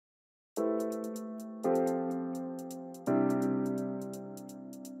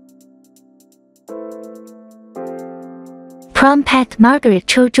PROM PACT Margaret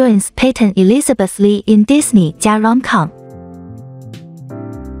Cho joins Peyton Elizabeth Lee in Disney Rom-Com.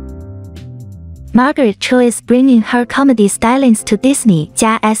 Margaret Cho is bringing her comedy stylings to Disney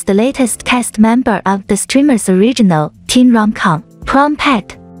as the latest cast member of the streamer's original teen rom-com, PROM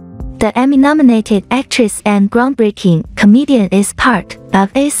PACT. The Emmy-nominated actress and groundbreaking comedian is part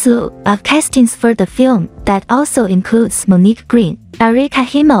of a slew of castings for the film that also includes Monique Green, Erika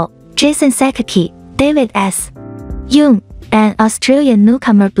Himmel, Jason Sakaki, David S. Young, and Australian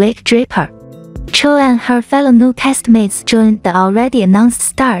newcomer Blake Draper. Cho and her fellow new castmates joined the already announced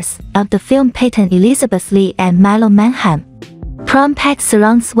stars of the film Peyton Elizabeth Lee and Milo Manheim. PROM PACT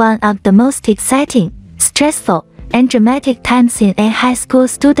surrounds one of the most exciting, stressful, and dramatic times in a high school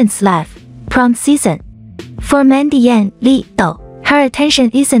student's life, prom season. For Mandy Yan Lee, though, her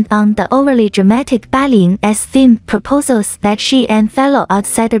attention isn't on the overly dramatic bailan as themed proposals that she and fellow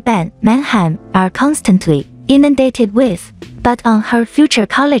outsider band Manheim are constantly inundated with, but on her future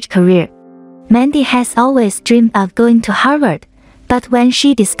college career. Mandy has always dreamed of going to Harvard, but when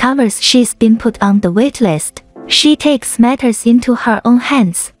she discovers she's been put on the waitlist, she takes matters into her own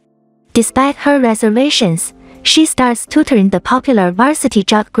hands. Despite her reservations, she starts tutoring the popular varsity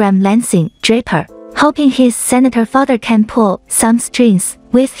jock Graham Lansing Draper, hoping his senator father can pull some strings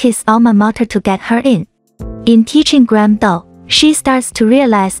with his alma mater to get her in. In teaching Graham, though, she starts to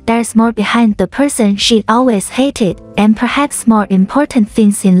realize there's more behind the person she'd always hated, and perhaps more important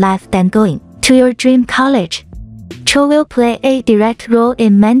things in life than going to your dream college. Cho will play a direct role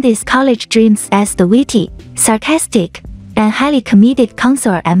in Mandy's college dreams as the witty, sarcastic, and highly comedic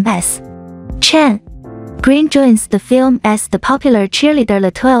counselor Ms. Chen. Green joins the film as the popular cheerleader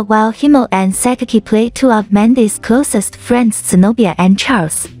Latoya, while Himmel and Sakaki play two of Mandy's closest friends Zenobia and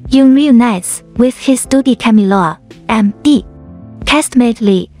Charles. Young reunites with his Dudi Camiloa, M.D. castmate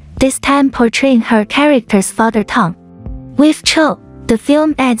Lee, this time portraying her character's father Tom. With Cho, the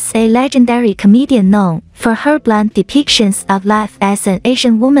film adds a legendary comedian known for her blunt depictions of life as an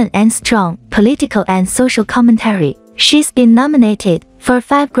Asian woman and strong political and social commentary. She's been nominated for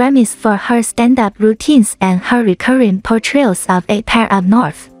 5 Grammys for her stand-up routines and her recurring portrayals of a pair of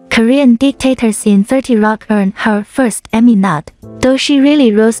North Korean dictators in 30 Rock earned her first Emmy nod, though she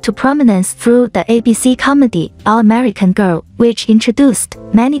really rose to prominence through the ABC comedy All-American Girl, which introduced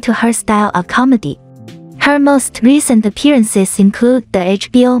many to her style of comedy. Her most recent appearances include the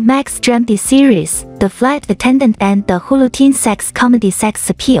HBO Max dramedy series, The Flight Attendant, and the Hulu teen sex comedy Sex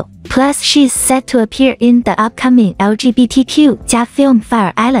Appeal. Plus, she's set to appear in the upcoming LGBTQ+ film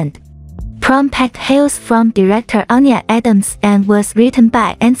Fire Island. PROM PACT hails from director Anya Adams and was written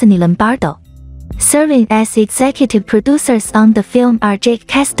by Anthony Lombardo. Serving as executive producers on the film are Jake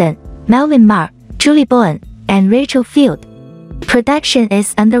Kasdan, Melvin Marr, Julie Bowen, and Rachel Field. Production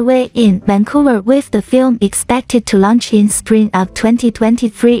is underway in Vancouver, with the film expected to launch in spring of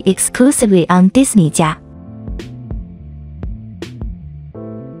 2023 exclusively on Disney+.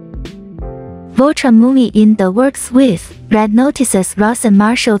 Voltron movie in the works with Red Notice's Rawson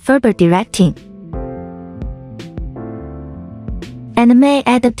Marshall Thurber directing. Anime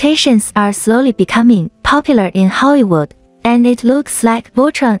adaptations are slowly becoming popular in Hollywood, and it looks like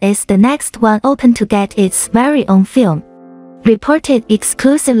Voltron is the next one open to get its very own film. Reported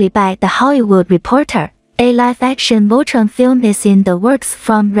exclusively by The Hollywood Reporter, a live-action Voltron film is in the works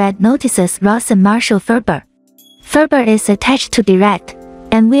from Red Notice's Rawson Marshall Thurber. Thurber is attached to direct,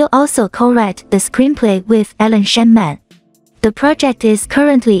 and will also co-write the screenplay with Alan Shanman. The project is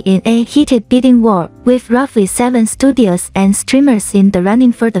currently in a heated bidding war, with roughly 7 studios and streamers in the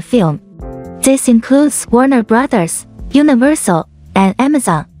running for the film. This includes Warner Brothers, Universal, and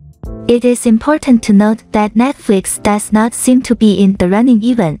Amazon. It is important to note that Netflix does not seem to be in the running,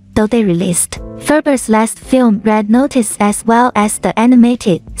 even though they released Thurber's last film Red Notice as well as the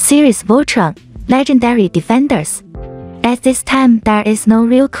animated series Voltron, Legendary Defenders. At this time, there is no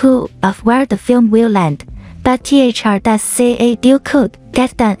real clue of where the film will land, but THR does say a deal could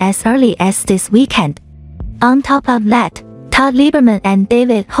get done as early as this weekend. On top of that, Todd Lieberman and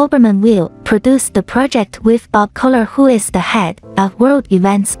David Hoberman will produce the project with Bob Kohler, who is the head of World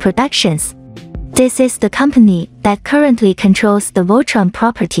Events Productions. This is the company that currently controls the Voltron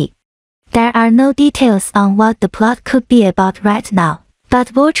property. There are no details on what the plot could be about right now, but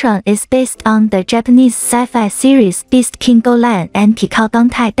Voltron is based on the Japanese sci-fi series Beast King Golan and Kikao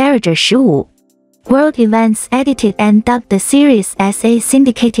Dangtai Daraja 15. World Events edited and dubbed the series as a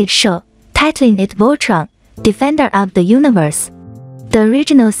syndicated show, titling it Voltron, Defender of the Universe. The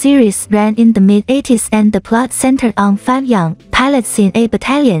original series ran in the mid-80s, and the plot centered on 5 young pilots in a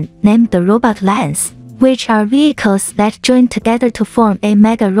battalion named the Robot Lions, which are vehicles that join together to form a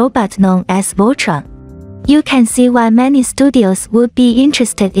mega robot known as Voltron. You can see why many studios would be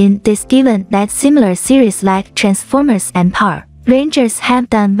interested in this given that similar series like Transformers and Power Rangers have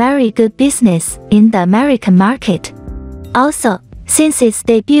done very good business in the American market. Also, since its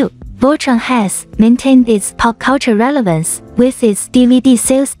debut, Voltron has maintained its pop culture relevance, with its DVD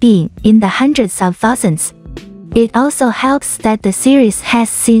sales being in the hundreds of thousands. It also helps that the series has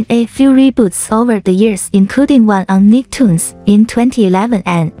seen a few reboots over the years, including one on Nicktoons in 2011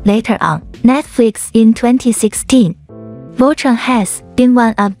 and later on Netflix in 2016. Voltron has been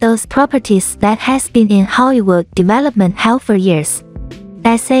one of those properties that has been in Hollywood development hell for years.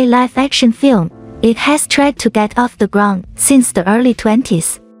 As a live-action film, it has tried to get off the ground since the early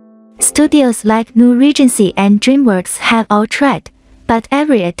 20s. Studios like New Regency and DreamWorks have all tried, but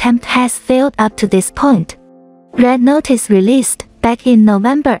every attempt has failed up to this point. Red Notice released back in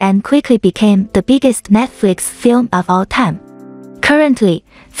November and quickly became the biggest Netflix film of all time. Currently,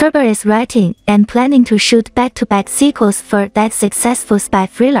 Thurber is writing and planning to shoot back-to-back sequels for that successful spy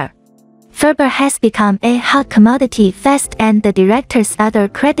thriller. Thurber has become a hot commodity fast, and the director's other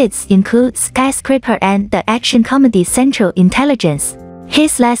credits include Skyscraper and the action comedy Central Intelligence.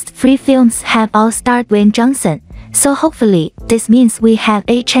 His last 3 films have all starred Dwayne Johnson, so hopefully this means we have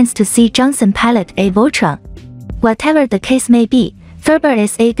a chance to see Johnson pilot a Voltron. Whatever the case may be, Thurber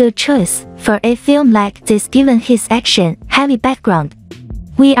is a good choice for a film like this given his action-heavy background.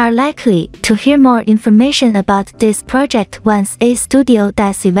 We are likely to hear more information about this project once a studio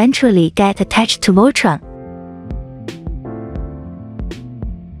does eventually get attached to Voltron.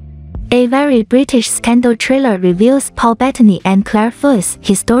 A very British scandal trailer reveals Paul Bettany and Claire Foy's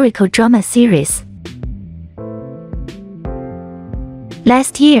historical drama series.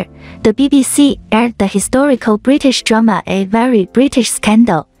 Last year, the BBC aired the historical British drama A Very British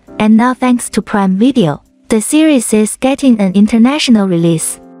Scandal, and now thanks to Prime Video, the series is getting an international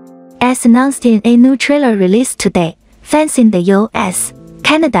release. As announced in a new trailer released today, fans in the US,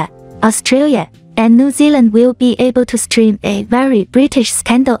 Canada, Australia, and New Zealand will be able to stream A Very British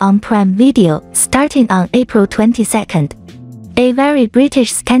Scandal on Prime Video starting on April 22nd. A Very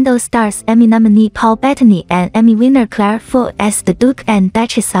British Scandal stars Emmy nominee Paul Bettany and Emmy winner Claire Foy as the Duke and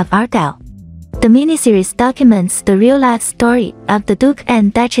Duchess of Argyll. The miniseries documents the real-life story of the Duke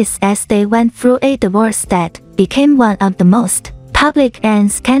and Duchess as they went through a divorce that became one of the most public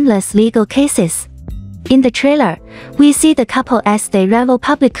and scandalous legal cases. In the trailer, we see the couple as they revel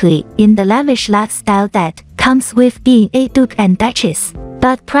publicly in the lavish lifestyle that comes with being a Duke and Duchess,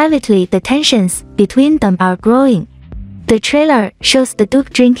 but privately the tensions between them are growing. The trailer shows the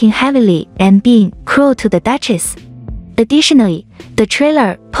Duke drinking heavily and being cruel to the Duchess. Additionally, the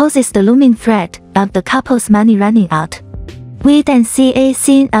trailer poses the looming threat of the couple's money running out. We then see a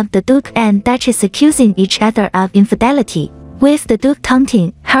scene of the Duke and Duchess accusing each other of infidelity, with the Duke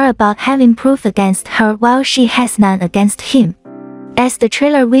taunting her about having proof against her while she has none against him. As the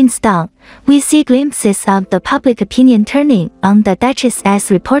trailer winds down, we see glimpses of the public opinion turning on the Duchess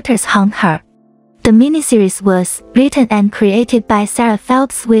as reporters haunt her. The miniseries was written and created by Sarah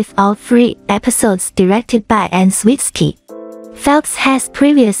Phelps, with all 3 episodes directed by Anne Switsky. Phelps has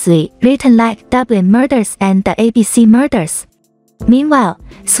previously written like Dublin Murders and the ABC Murders. Meanwhile,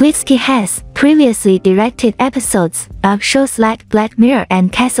 Switsky has previously directed episodes of shows like Black Mirror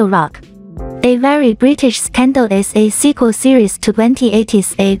and Castle Rock. A Very British Scandal is a sequel series to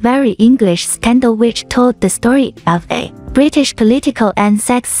 2080's A Very English Scandal, which told the story of a British political and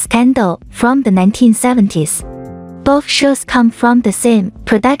sex scandal from the 1970s. Both shows come from the same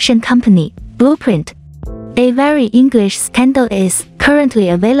production company, Blueprint. A Very English Scandal is currently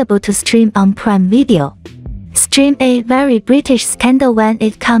available to stream on Prime Video. Stream A Very British Scandal when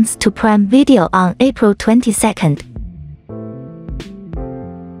it comes to Prime Video on April 22nd.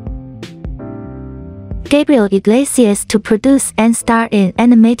 Gabriel Iglesias to produce and star in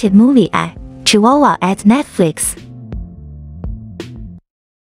animated movie Chihuahua at Netflix.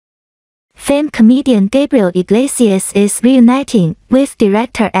 Famed comedian Gabriel Iglesias is reuniting with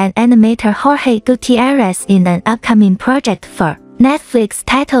director and animator Jorge Gutierrez in an upcoming project for Netflix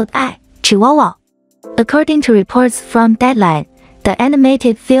titled Chihuahua. According to reports from Deadline, the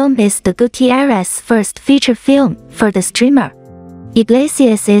animated film is the Gutierrez first feature film for the streamer.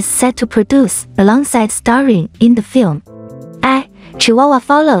 Iglesias is set to produce alongside starring in the film. Chihuahua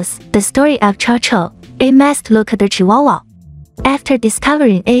follows the story of Chocho, a masked locator Chihuahua. After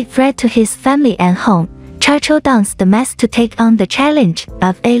discovering a threat to his family and home, Chocho dons the mask to take on the challenge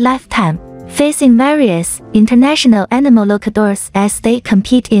of a lifetime, facing various international animal locators as they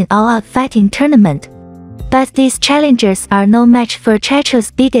compete in all-out fighting tournament. But these challengers are no match for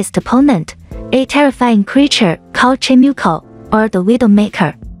Chocho's biggest opponent, a terrifying creature called Chimuko, or the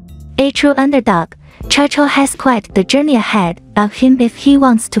Widowmaker. A true underdog, Chacho has quite the journey ahead of him if he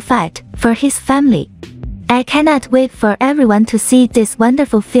wants to fight for his family. I cannot wait for everyone to see this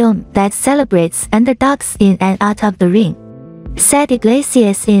wonderful film that celebrates underdogs in and out of the ring," said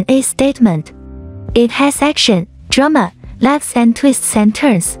Iglesias in a statement. "It has action, drama, laughs and twists and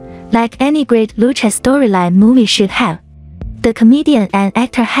turns, like any great lucha storyline movie should have." The comedian and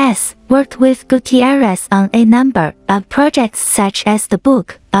actor has worked with Gutierrez on a number of projects such as The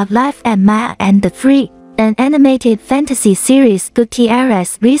Book of Life and Maya and The Free, an animated fantasy series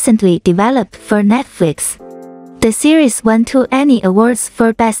Gutierrez recently developed for Netflix. The series won 2 Annie Awards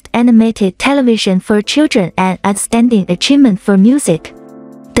for Best Animated Television for Children and Outstanding Achievement for Music.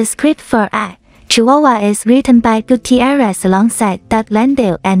 The script for Chihuahua is written by Gutierrez alongside Doug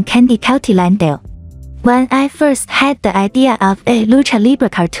Landale and Candy County Landale. "When I first had the idea of a Lucha Libre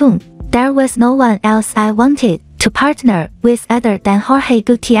cartoon, there was no one else I wanted to partner with other than Jorge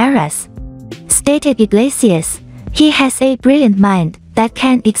Gutierrez," stated Iglesias. "He has a brilliant mind that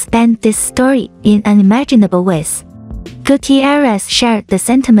can expand this story in unimaginable ways." Gutierrez shared the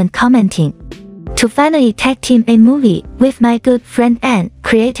sentiment, commenting, "To finally tag team a movie with my good friend and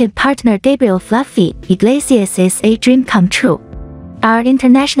creative partner Gabriel Fluffy Iglesias is a dream come true. Our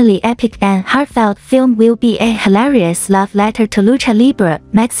internationally epic and heartfelt film will be a hilarious love letter to Lucha Libre,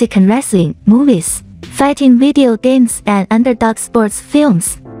 Mexican wrestling, movies, fighting video games and underdog sports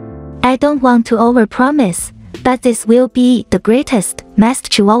films. I don't want to overpromise, but this will be the greatest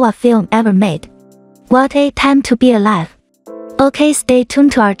masked Chihuahua film ever made. What a time to be alive." Okay, stay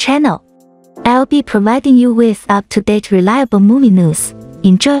tuned to our channel. I'll be providing you with up-to-date reliable movie news.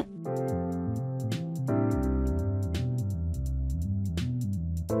 Enjoy!